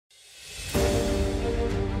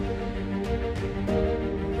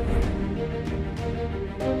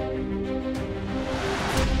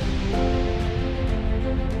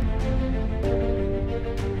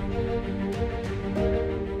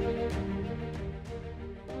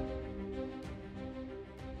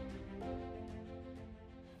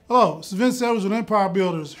Hello, this is Vince Edwards with Empire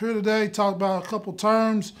Builders. Here today to talk about a couple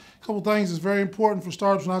terms, a couple things that's very important for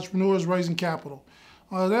startups and entrepreneurs raising capital.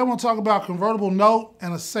 Today I want to talk about convertible note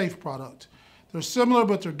and a safe product. They're similar,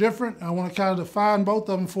 but they're different. And I want to kind of define both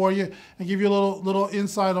of them for you and give you a little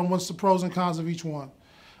insight on what's the pros and cons of each one.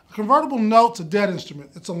 A convertible note's a debt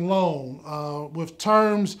instrument. It's a loan with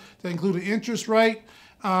terms that include an interest rate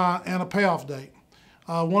and a payoff date.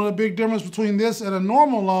 One of the big differences between this and a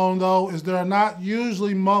normal loan, though, is there are not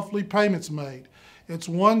usually monthly payments made. It's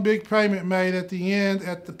one big payment made at the end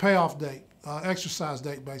at the payoff date, exercise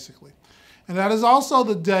date, basically. And that is also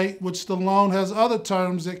the date which the loan has other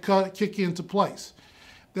terms that kick into place.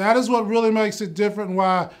 That is what really makes it different and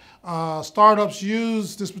why startups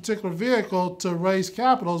use this particular vehicle to raise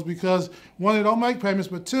capitals, because one, they don't make payments,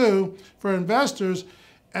 but two, for investors,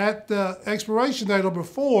 at the expiration date or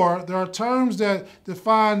before, there are terms that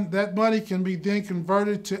define that money can be then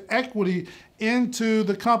converted to equity into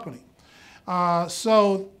the company.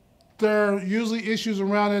 So there are usually issues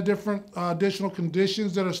around the different additional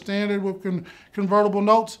conditions that are standard with convertible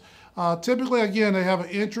notes. Typically, again, they have an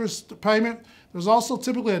interest payment. There's also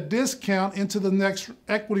typically a discount into the next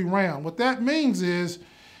equity round. What that means is,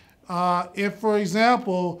 if, for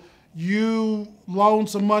example, you loan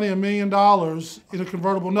some money, $1 million in a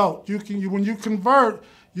convertible note, when you convert,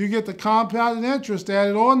 you get the compounded interest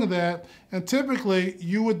added onto that, and typically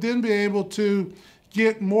you would then be able to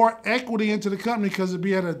get more equity into the company because it'd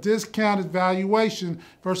be at a discounted valuation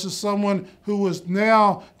versus someone who was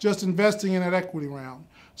now just investing in that equity round.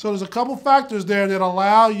 So there's a couple factors there that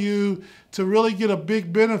allow you to really get a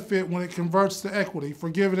big benefit when it converts to equity for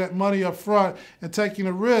giving that money up front and taking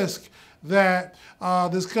a risk that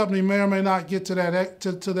this company may or may not get to that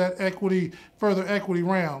further equity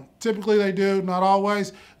round. Typically they do, not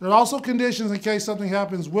always. There are also conditions in case something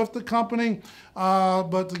happens with the company,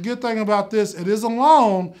 but the good thing about this, it is a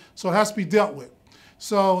loan, so it has to be dealt with.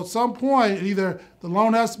 So at some point, either the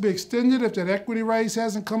loan has to be extended if that equity raise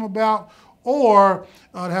hasn't come about, or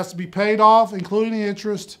it has to be paid off, including the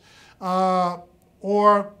interest,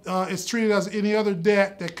 or it's treated as any other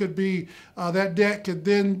debt that could be, that debt could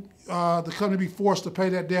then the company be forced to pay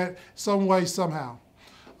that debt some way, somehow.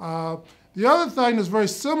 The other thing that's very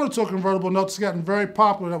similar to a convertible note that's gotten very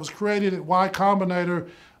popular, that was created at Y Combinator,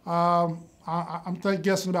 I'm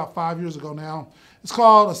guessing about 5 years ago now. It's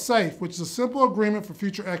called a SAFE, which is a simple agreement for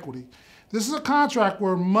future equity. This is a contract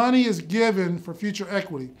where money is given for future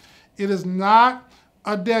equity. It is not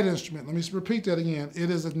a debt instrument. Let me just repeat that again. It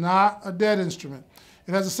is not a debt instrument.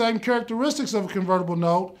 It has the same characteristics of a convertible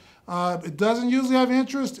note. It doesn't usually have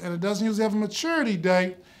interest, and it doesn't usually have a maturity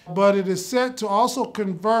date, but it is set to also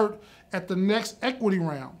convert at the next equity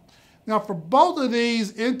round. Now, for both of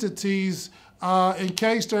these entities, in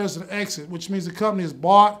case there's an exit, which means the company is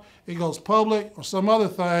bought, it goes public, or some other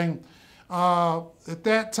thing, at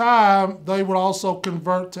that time, they would also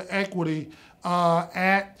convert to equity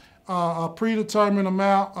at a predetermined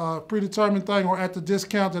amount, predetermined thing, or at the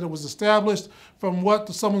discount that it was established from what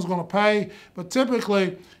someone's going to pay. But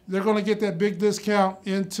typically, they're going to get that big discount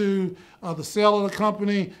into the sale of the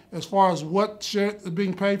company as far as what share is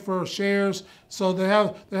being paid for shares. So they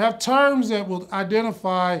have terms that will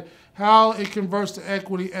identify how it converts to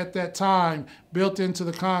equity at that time built into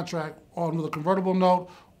the contract on the convertible note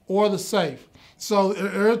or the SAFE. So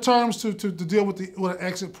there are terms to deal with an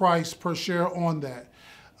exit price per share on that.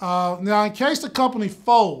 Now, in case the company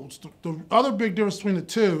folds, the other big difference between the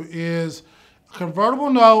two is a convertible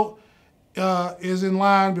note is in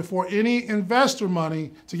line before any investor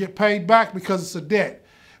money to get paid back because it's a debt.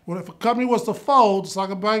 Well, if a company was to fold, it's like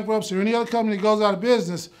a bankruptcy or any other company that goes out of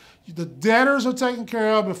business, the debtors are taken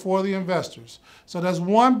care of before the investors. So that's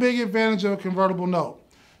one big advantage of a convertible note.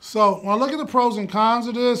 So when I look at the pros and cons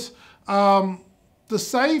of this, the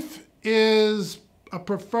SAFE is a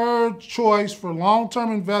preferred choice for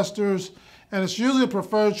long-term investors, and it's usually a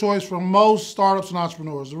preferred choice for most startups and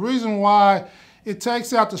entrepreneurs. The reason why, it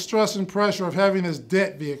takes out the stress and pressure of having this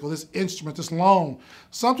debt vehicle, this instrument, this loan,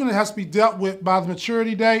 something that has to be dealt with by the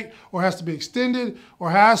maturity date, or has to be extended, or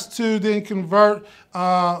has to then convert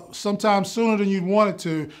sometime sooner than you'd want it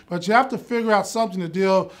to. But you have to figure out something to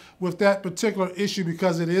deal with that particular issue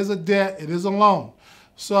because it is a debt, it is a loan.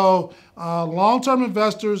 So long-term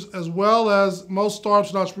investors, as well as most startups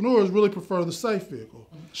and entrepreneurs, really prefer the SAFE vehicle.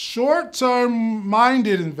 Short-term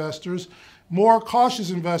minded investors, more cautious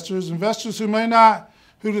investors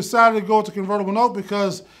who decided to go with the convertible note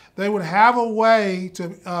because they would have a way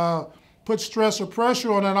to put stress or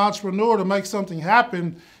pressure on an entrepreneur to make something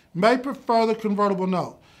happen, may prefer the convertible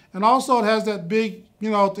note. And also it has that big,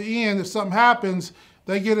 at the end, if something happens,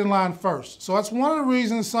 they get in line first. So that's one of the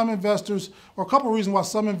reasons some investors, or a couple of reasons why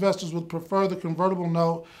some investors would prefer the convertible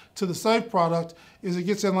note to the SAFE product, is it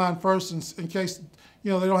gets in line first in case they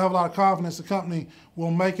don't have a lot of confidence the company will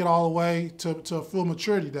make it all the way to a full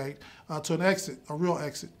maturity date, to an exit, a real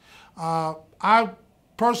exit. I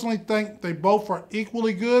personally think they both are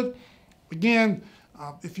equally good. Again,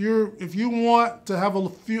 if you want to have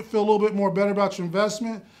feel a little bit more better about your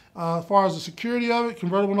investment, as far as the security of it,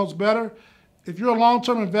 convertible notes better. If you're a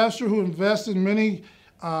long-term investor who invests in many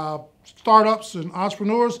startups and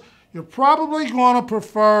entrepreneurs, you're probably going to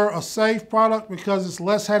prefer a SAFE product because it's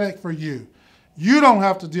less headache for you. You don't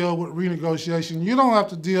have to deal with renegotiation. You don't have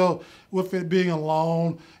to deal with it being a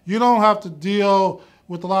loan. You don't have to deal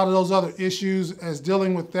with a lot of those other issues as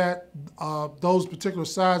dealing with those particular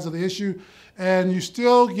sides of the issue. And you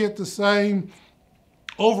still get the same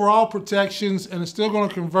overall protections, and it's still going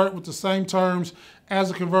to convert with the same terms as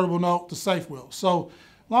a convertible note, the SAFE will. So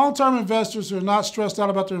long-term investors who are not stressed out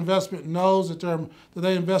about their investment knows that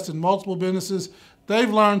they invest in multiple businesses. They've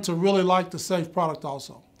learned to really like the SAFE product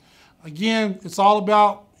also. Again, it's all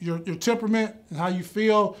about your temperament and how you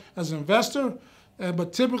feel as an investor,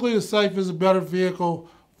 but typically the SAFE is a better vehicle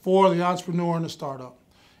for the entrepreneur and the startup.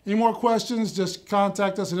 Any more questions, just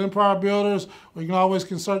contact us at Empire Builders, or you can always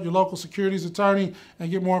consult your local securities attorney and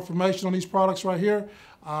get more information on these products right here.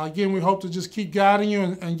 Again, we hope to just keep guiding you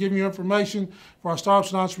and giving you information for our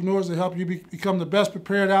startups and entrepreneurs to help you become the best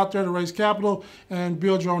prepared out there to raise capital and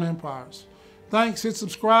build your own empires. Thanks, hit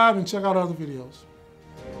subscribe, and check out other videos.